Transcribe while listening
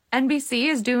NBC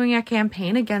is doing a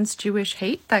campaign against Jewish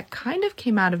hate that kind of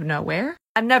came out of nowhere.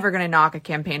 I'm never going to knock a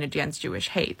campaign against Jewish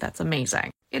hate. That's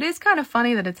amazing. It is kind of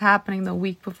funny that it's happening the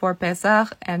week before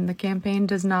Pesach, and the campaign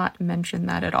does not mention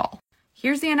that at all.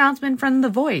 Here's the announcement from The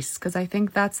Voice, because I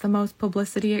think that's the most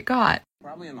publicity it got.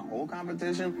 Probably in the whole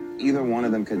competition, either one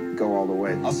of them could go all the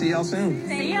way. I'll see y'all soon.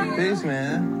 See ya. Peace,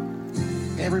 man.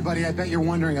 Hey everybody, I bet you're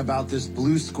wondering about this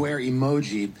blue square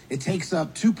emoji. It takes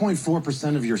up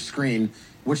 2.4% of your screen,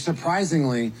 which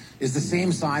surprisingly is the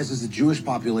same size as the Jewish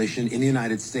population in the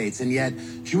United States. And yet,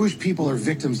 Jewish people are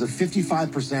victims of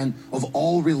 55% of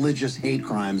all religious hate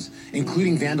crimes,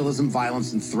 including vandalism,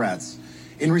 violence, and threats.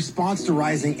 In response to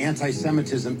rising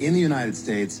anti-Semitism in the United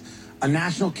States, a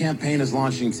national campaign is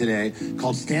launching today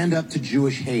called Stand Up to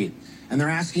Jewish Hate. And they're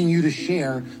asking you to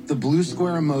share the blue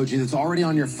square emoji that's already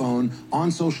on your phone on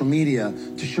social media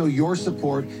to show your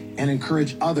support and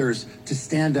encourage others to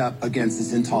stand up against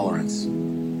this intolerance.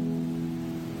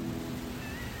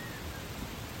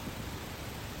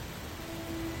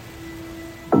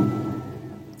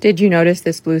 Did you notice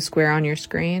this blue square on your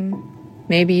screen?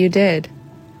 Maybe you did.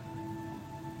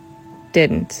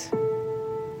 Didn't.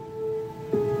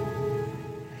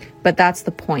 But that's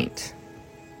the point.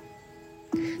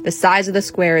 The size of the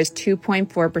square is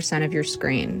 2.4% of your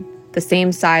screen, the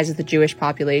same size as the Jewish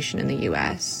population in the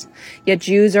US. Yet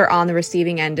Jews are on the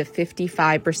receiving end of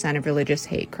 55% of religious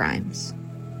hate crimes.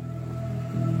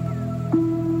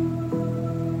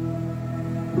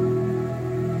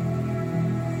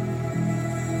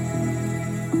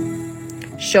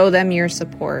 Show them your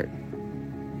support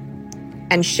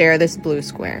and share this blue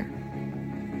square.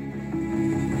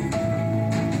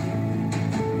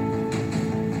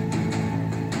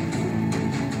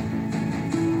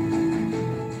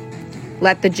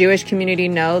 Let the Jewish community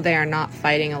know they are not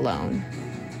fighting alone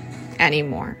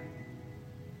anymore.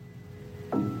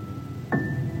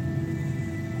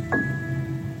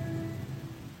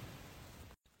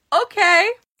 Okay,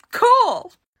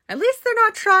 cool. At least they're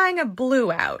not trying a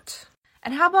blue out.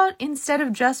 And how about instead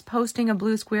of just posting a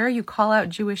blue square, you call out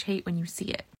Jewish hate when you see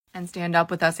it and stand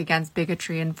up with us against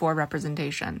bigotry and for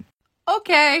representation?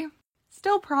 Okay,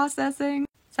 still processing.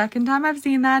 Second time I've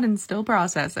seen that and still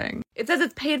processing. It says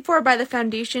it's paid for by the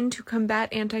Foundation to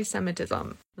Combat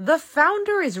Anti-Semitism. The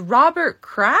founder is Robert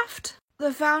Kraft?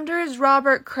 The founder is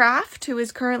Robert Kraft, who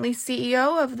is currently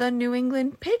CEO of the New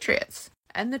England Patriots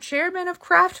and the chairman of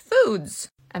Kraft Foods.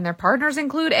 And their partners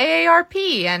include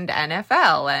AARP and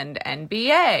NFL and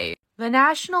NBA. The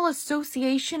National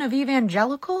Association of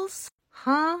Evangelicals?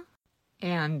 Huh?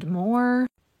 And more.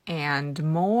 And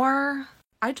more.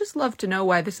 I'd just love to know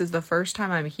why this is the first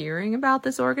time I'm hearing about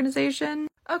this organization.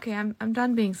 Okay, I'm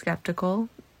done being skeptical.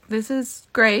 This is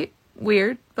great.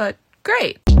 Weird, but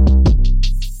great.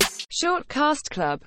 Short Cast Club